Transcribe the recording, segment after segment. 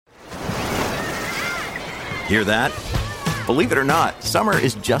Hear that? Believe it or not, summer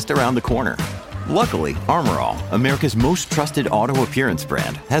is just around the corner. Luckily, Armor All, America's most trusted auto appearance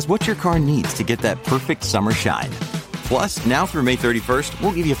brand, has what your car needs to get that perfect summer shine. Plus, now through May 31st,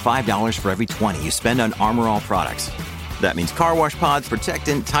 we'll give you $5 for every $20 you spend on Armor All products. That means car wash pods,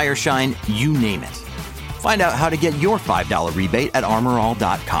 protectant, tire shine, you name it. Find out how to get your $5 rebate at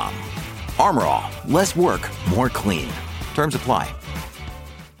armorall.com. Armor All, less work, more clean. Terms apply.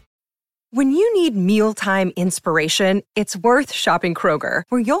 When you need mealtime inspiration, it's worth shopping Kroger,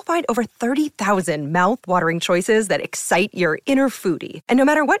 where you'll find over 30,000 mouth-watering choices that excite your inner foodie. And no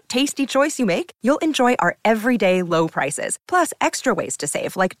matter what tasty choice you make, you'll enjoy our everyday low prices, plus extra ways to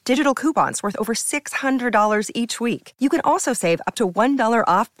save, like digital coupons worth over $600 each week. You can also save up to $1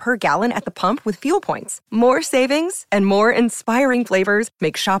 off per gallon at the pump with fuel points. More savings and more inspiring flavors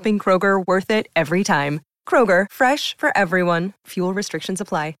make shopping Kroger worth it every time. Kroger, fresh for everyone. Fuel restrictions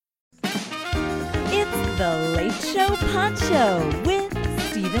apply. It's The Late Show Poncho with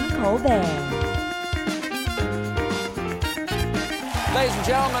Stephen Colbert. Ladies and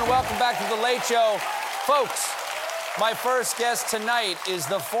gentlemen, welcome back to The Late Show. Folks, my first guest tonight is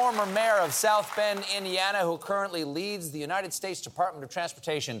the former mayor of South Bend, Indiana, who currently leads the United States Department of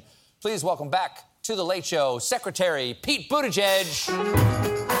Transportation. Please welcome back to The Late Show, Secretary Pete Buttigieg.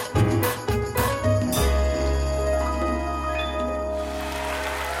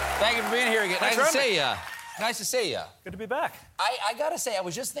 Thank you for being here again. Nice to see you. Nice to see you. Good to be back. I got to say, I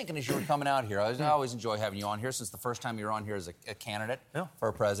was just thinking as you were coming out here, I always enjoy having you on here since the first time you were on here as a candidate for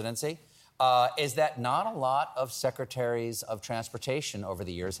a presidency, is that not a lot of secretaries of transportation over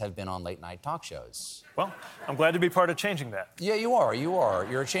the years have been on late-night talk shows. Well, I'm glad to be part of changing that. Yeah, you are. You are.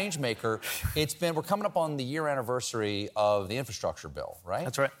 You're a change maker. We're coming up on the year anniversary of the infrastructure bill, right?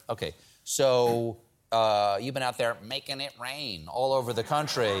 That's right. Okay, so you've been out there making it rain all over the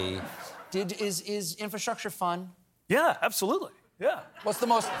country. Is infrastructure fun? Yeah, absolutely. Yeah. What's the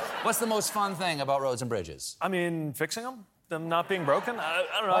most fun thing about roads and bridges? I mean, fixing them not being broken. I don't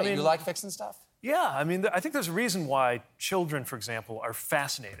know. Right, I mean, you like fixing stuff? Yeah, I mean, I think there's a reason why children, for example, are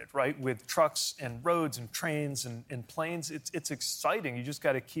fascinated, right, with trucks and roads and trains and planes. It's exciting. You just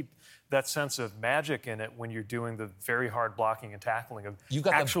got to keep that sense of magic in it when you're doing the very hard blocking and tackling of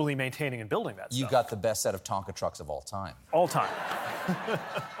actually maintaining and building that stuff. You've got the best set of Tonka trucks of all time. All time.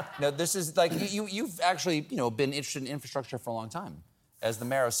 Now, this is like, you've actually, been interested in infrastructure for a long time. As the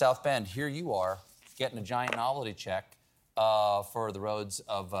mayor of South Bend, here you are getting a giant novelty check for the roads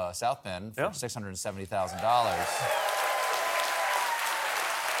of South Bend for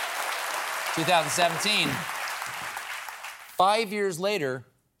 $670,000. 2017. 5 years later,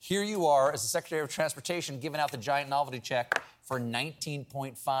 here you are as the Secretary of Transportation giving out the giant novelty check for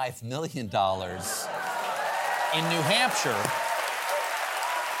 $19.5 million in New Hampshire.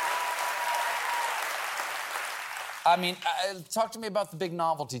 I mean, talk to me about the big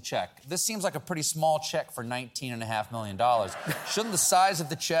novelty check. This seems like a pretty small check for $19.5 million. Shouldn't the size of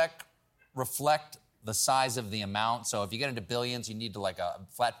the check reflect the size of the amount? So if you get into billions, you need like a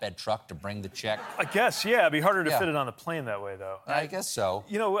flatbed truck to bring the check? I guess, yeah. It'd be harder to fit it on a plane that way, though. I guess so.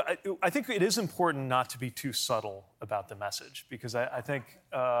 I think it is important not to be too subtle about the message, because I think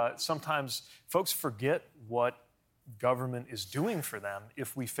sometimes folks forget what government is doing for them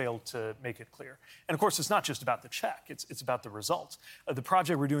if we fail to make it clear. And of course, it's not just about the check, it's about the results. The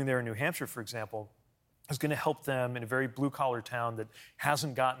project we're doing there in New Hampshire, for example, is going to help them in a very blue-collar town that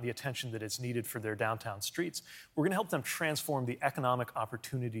hasn't gotten the attention that it's needed for their downtown streets. We're going to help them transform the economic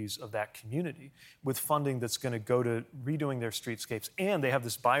opportunities of that community with funding that's going to go to redoing their streetscapes. And they have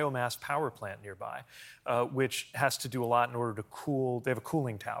this biomass power plant nearby, which has to do a lot in order to cool. They have a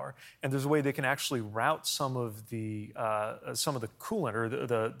cooling tower, and there's a way they can actually route some of the coolant or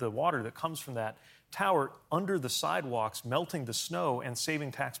the water that comes from that tower under the sidewalks, melting the snow and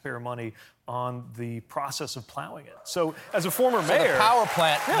saving taxpayer money on the process of plowing it. So, as a former mayor, the power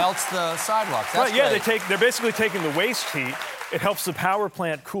plant melts the sidewalks. That's right? Yeah, they're basically taking the waste heat. It helps the power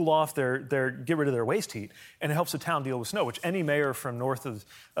plant cool off get rid of their waste heat, and it helps the town deal with snow. Which any mayor from north of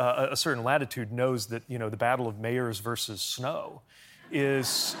a certain latitude knows that the battle of mayors versus snow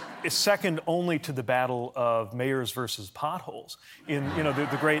is second only to the battle of mayors versus potholes in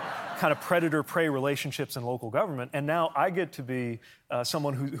the great kind of predator-prey relationships in local government. And now I get to be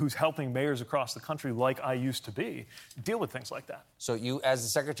someone who's helping mayors across the country, like I used to be, deal with things like that. So you, as the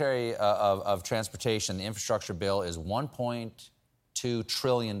Secretary of Transportation, the infrastructure bill is $1.2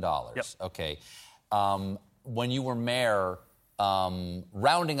 trillion. Yep. Okay. When you were mayor,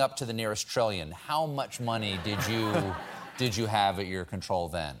 rounding up to the nearest trillion, how much money did you have at your control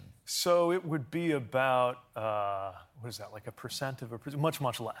then? So it would be about, what is that, like a percent of a percent? Much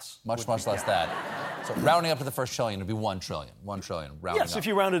less. Much less that. So rounding up to the first trillion would be 1 trillion. 1 trillion, rounding up. Yes, if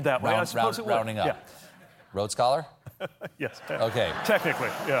you rounded that way, I suppose it would. Rounding up. Yeah. Rhodes Scholar? Yes. Okay. Technically,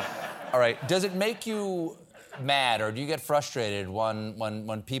 yeah. All right. Does it make you mad, or do you get frustrated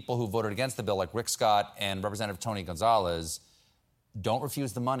when people who voted against the bill, like Rick Scott and Representative Tony Gonzalez, don't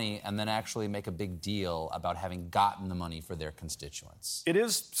refuse the money and then actually make a big deal about having gotten the money for their constituents? It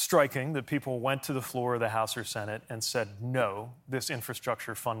is striking that people went to the floor of the House or Senate and said, no, this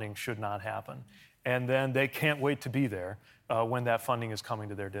infrastructure funding should not happen. And then they can't wait to be there when that funding is coming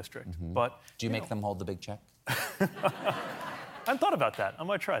to their district. Mm-hmm. But do you make them hold the big check? I hadn't thought about that. I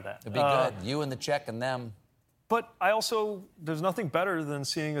might try that. It'd be good. You and the check and them. But I also, there's nothing better than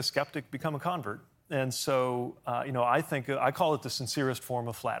seeing a skeptic become a convert. And so, I call it the sincerest form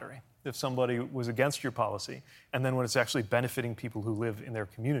of flattery. If somebody was against your policy, and then when it's actually benefiting people who live in their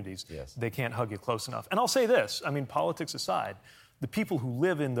communities, yes, they can't hug you close enough. And I'll say this, politics aside, the people who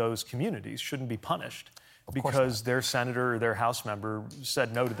live in those communities shouldn't be punished because their senator or their House member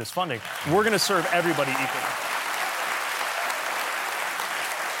said no to this funding. We're going to serve everybody equally.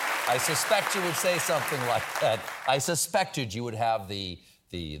 I suspect you would say something like that. I suspected you would have the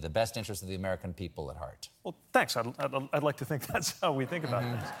best interest of the American people at heart. Well, thanks. I'd like to think that's how we think about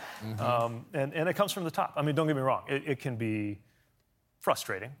things. Mm-hmm. And it comes from the top. Don't get me wrong. It can be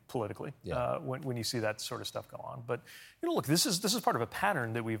frustrating politically when you see that sort of stuff go on. But, look, this is part of a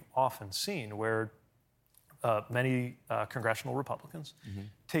pattern that we've often seen where many congressional Republicans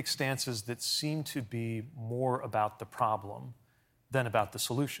take stances that seem to be more about the problem than about the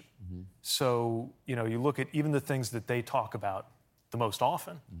solution. Mm-hmm. So, you look at even the things that they talk about the most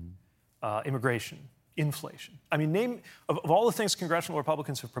often, immigration, inflation. Name of all the things congressional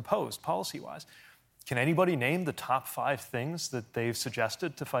Republicans have proposed policy-wise, can anybody name the top 5 things that they've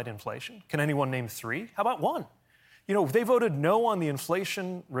suggested to fight inflation? Can anyone name 3? How about 1? They voted no on the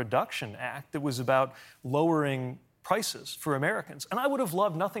Inflation Reduction Act that was about lowering prices for Americans. And I would have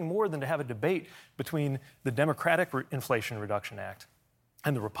loved nothing more than to have a debate between the Democratic Inflation Reduction Act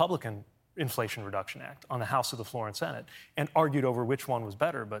and the Republican Inflation Reduction Act on the House of the floor and Senate and argued over which one was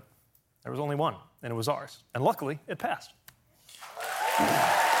better, but there was only one, and it was ours. And luckily, it passed.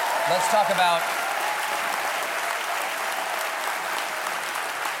 Let's talk about...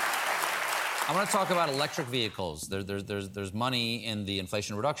 I want to talk about electric vehicles. There's money in the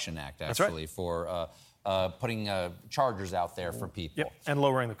Inflation Reduction Act, actually, for putting chargers out there for people. Yep, and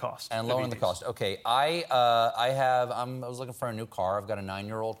lowering the cost. And lowering the cost. Okay, I was looking for a new car. I've got a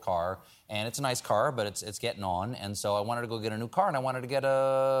 9-year-old car, and it's a nice car, but it's getting on. And so I wanted to go get a new car, and I wanted to get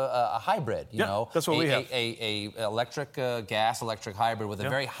a hybrid. You know, that's what we have. A electric gas electric hybrid with a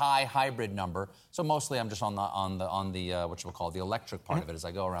very high hybrid number. So mostly I'm just on the what you call the electric part of it as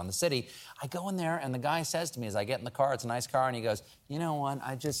I go around the city. I go in there, and the guy says to me as I get in the car, it's a nice car, and he goes, you know what?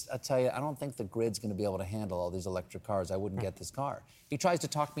 I tell you, I don't think the grid's going to be able to handle all these electric cars. I wouldn't get this car. He tries to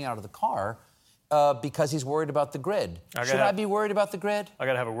talk me out of the car because he's worried about the grid. Should I be worried about the grid? I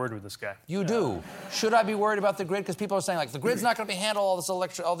got to have a word with this guy. You do. Should I be worried about the grid? Because people are saying, like, the grid's not going to handle all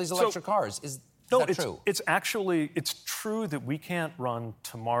these electric cars. Is that true? It's true that we can't run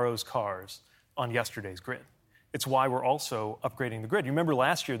tomorrow's cars on yesterday's grid. It's why we're also upgrading the grid. You remember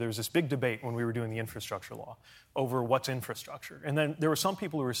last year there was this big debate when we were doing the infrastructure law over what's infrastructure. And then there were some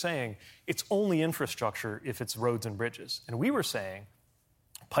people who were saying it's only infrastructure if it's roads and bridges. And we were saying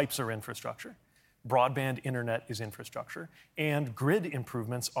pipes are infrastructure, broadband internet is infrastructure, and grid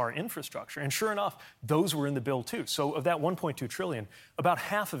improvements are infrastructure. And sure enough, those were in the bill too. So of that $1.2 trillion, about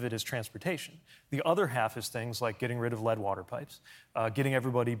half of it is transportation. The other half is things like getting rid of lead water pipes, getting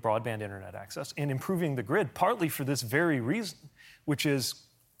everybody broadband internet access, and improving the grid, partly for this very reason, which is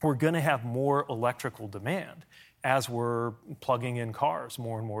we're going to have more electrical demand as we're plugging in cars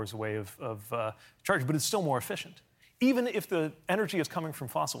more and more as a way of charging, but it's still more efficient. Even if the energy is coming from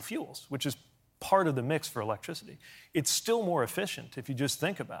fossil fuels, which is part of the mix for electricity, it's still more efficient, if you just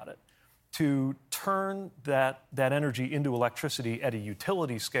think about it, to turn that energy into electricity at a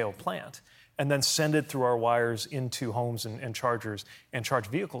utility scale plant and then send it through our wires into homes and chargers and charge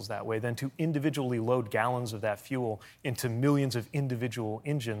vehicles that way than to individually load gallons of that fuel into millions of individual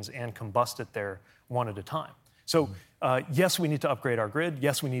engines and combust it there one at a time. So yes, we need to upgrade our grid.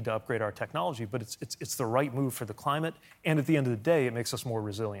 Yes, we need to upgrade our technology, but it's the right move for the climate. And at the end of the day, it makes us more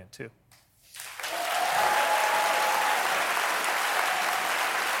resilient too.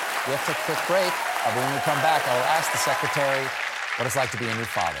 We have to take a quick break, but when we come back, I will ask the secretary what it's like to be a new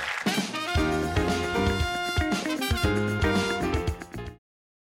father.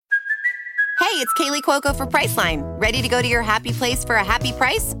 Hey, It's Kaylee Cuoco for Priceline. Ready to go to your happy place for a happy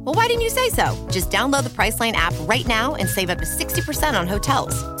price? Well, why didn't you say so? Just download the Priceline app right now and save up to 60% on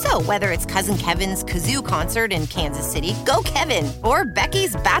hotels. So whether it's Cousin Kevin's Kazoo Concert in Kansas City, go Kevin, or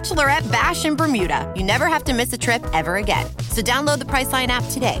Becky's Bachelorette Bash in Bermuda, you never have to miss a trip ever again. So download the Priceline app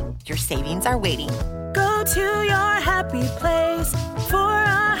today. Your savings are waiting. Go to your happy place for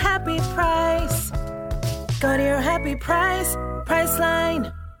a happy price. Go to your happy price,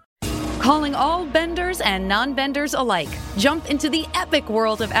 Priceline. Calling all benders and non-benders alike. Jump into the epic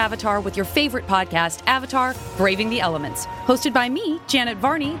world of Avatar with your favorite podcast, Avatar: Braving the Elements. Hosted by me, Janet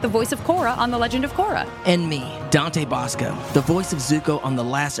Varney, the voice of Korra on The Legend of Korra. And me, Dante Bosco, the voice of Zuko on The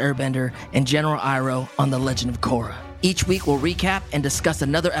Last Airbender and General Iroh on The Legend of Korra. Each week we'll recap and discuss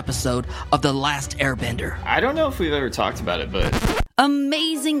another episode of The Last Airbender. I don't know if we've ever talked about it, but...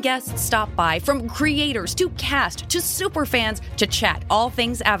 Amazing guests stop by, from creators to cast to superfans to chat all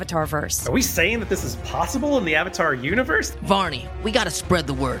things Avatarverse. Are we saying that this is possible in the Avatar universe? Varney, we gotta spread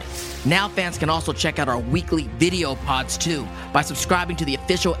the word. Now fans can also check out our weekly video pods too by subscribing to the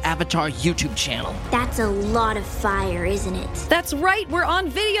official Avatar YouTube channel. That's a lot of fire, isn't it? That's right, we're on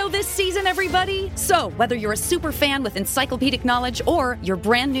video this season, everybody! So, whether you're a super fan with encyclopedic knowledge or you're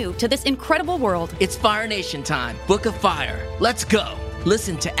brand new to this incredible world, it's Fire Nation time. Book of Fire. Let's go!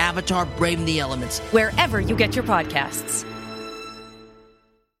 Listen to Avatar: Braving the Elements wherever you get your podcasts.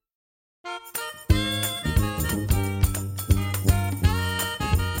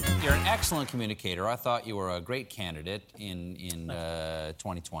 You're an excellent communicator. I thought you were a great candidate in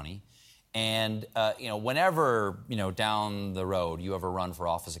 2020. And, whenever, down the road you ever run for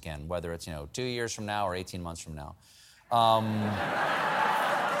office again, whether it's, 2 years from now or 18 months from now,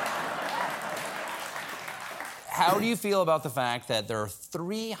 how do you feel about the fact that there are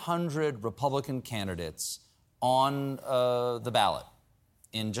 300 Republican candidates on the ballot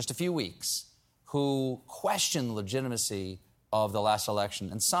in just a few weeks who question the legitimacy of the last election,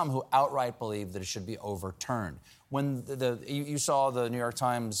 and some who outright believe that it should be overturned? When you saw the New York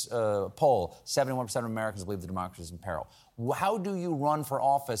Times poll, 71% of Americans believe the democracy is in peril. How do you run for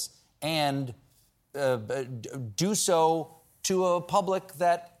office and do so to a public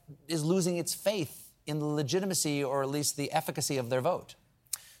that is losing its faith in the legitimacy, or at least the efficacy, of their vote?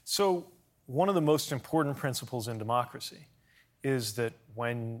 So one of the most important principles in democracy is that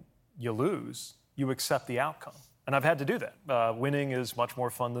when you lose, you accept the outcome. And I've had to do that. Winning is much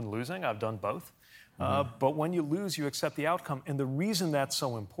more fun than losing. I've done both. But when you lose, you accept the outcome. And the reason that's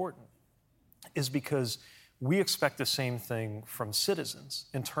so important is because we expect the same thing from citizens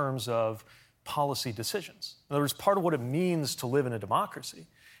in terms of policy decisions. In other words, part of what it means to live in a democracy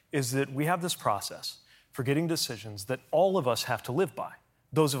is that we have this process for getting decisions that all of us have to live by.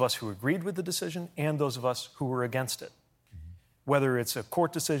 Those of us who agreed with the decision and those of us who were against it. Whether it's a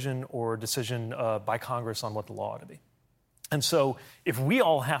court decision or a decision by Congress on what the law ought to be. And so if we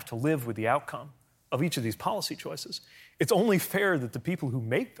all have to live with the outcome of each of these policy choices, it's only fair that the people who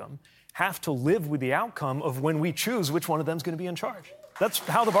make them have to live with the outcome of when we choose which one of them is going to be in charge. That's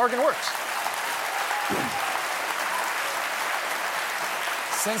how the bargain works.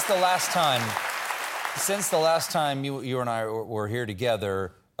 Since the last time you and I were here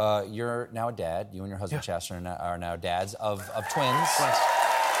together, you're now a dad. You and your husband, Chester, are now dads of twins.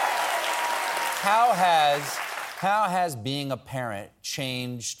 How has being a parent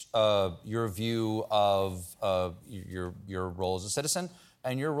changed your view of your role as a citizen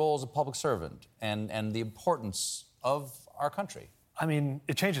and your role as a public servant and the importance of our country? I mean,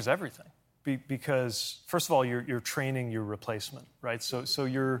 it changes everything. Because, first of all, you're training your replacement, right? So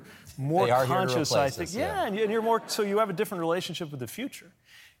you're more conscious, I think. And you're more, so you have a different relationship with the future.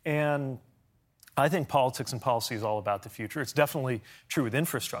 And I think politics and policy is all about the future. It's definitely true with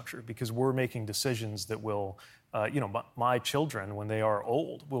infrastructure, because we're making decisions that will, my children, when they are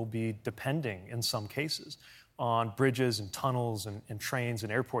old, will be depending, in some cases, on bridges and tunnels and trains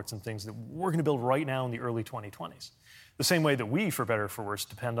and airports and things that we're going to build right now in the early 2020s. The same way that we, for better or for worse,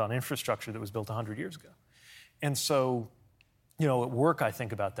 depend on infrastructure that was built 100 years ago. And so, at work, I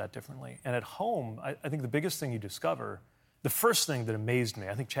think about that differently. And at home, I think the biggest thing you discover, the first thing that amazed me,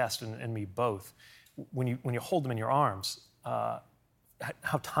 I think Chasten and me both, when you hold them in your arms, how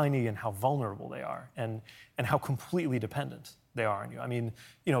tiny and how vulnerable they are, and how completely dependent they are on you. I mean,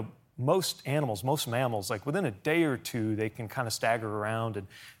 most animals, most mammals, like within a day or two, they can kind of stagger around,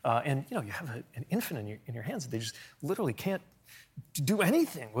 and you have an infant in your hands that they just literally can't do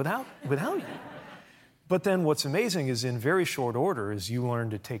anything without you. But then what's amazing is, in very short order, as you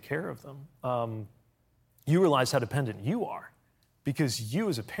learn to take care of them, you realize how dependent you are because you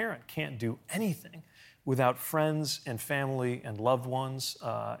as a parent can't do anything without friends and family and loved ones.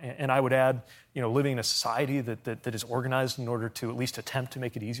 And I would add, living in a society that is organized in order to at least attempt to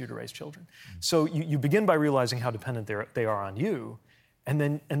make it easier to raise children. So you begin by realizing how dependent they are on you, and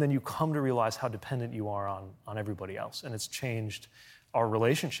then you come to realize how dependent you are on everybody else. And it's changed our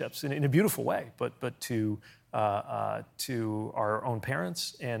relationships in a beautiful way, but to our own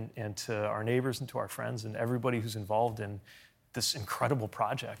parents and to our neighbors and to our friends and everybody who's involved in this incredible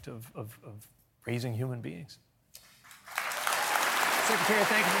project of raising human beings. Secretary,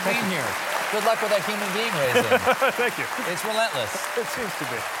 thank you for being here. Good luck with that human being raising. Thank you. It's relentless. It seems to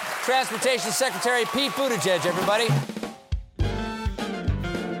be. Transportation Secretary Pete Buttigieg, everybody.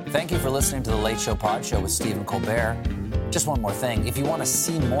 Thank you for listening to The Late Show Pod Show with Stephen Colbert. Just one more thing. If you want to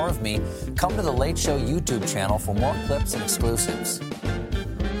see more of me, come to The Late Show YouTube channel for more clips and exclusives.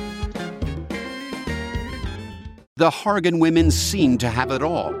 The Hargan women seemed to have it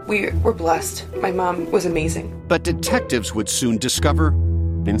all. We were blessed. My mom was amazing. But detectives would soon discover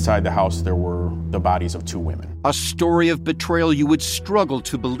inside the house there were the bodies of 2 women. A story of betrayal you would struggle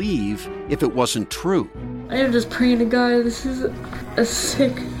to believe if it wasn't true. I am just praying to God, this is a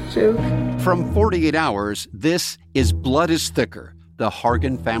sick joke. From 48 Hours, this is Blood is Thicker, The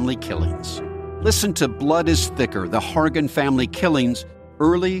Hargan Family Killings. Listen to Blood is Thicker, The Hargan Family Killings,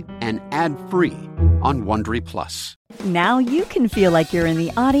 early and ad-free on Wondery Plus. Now you can feel like you're in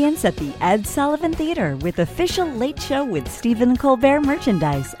the audience at the Ed Sullivan Theater with official Late Show with Stephen Colbert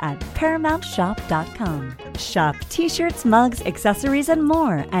merchandise at ParamountShop.com. Shop t-shirts, mugs, accessories, and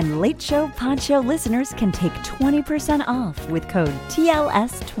more. And Late Show Pod Show listeners can take 20% off with code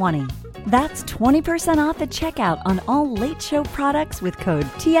TLS20. That's 20% off at checkout on all Late Show products with code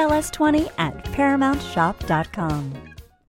TLS20 at ParamountShop.com.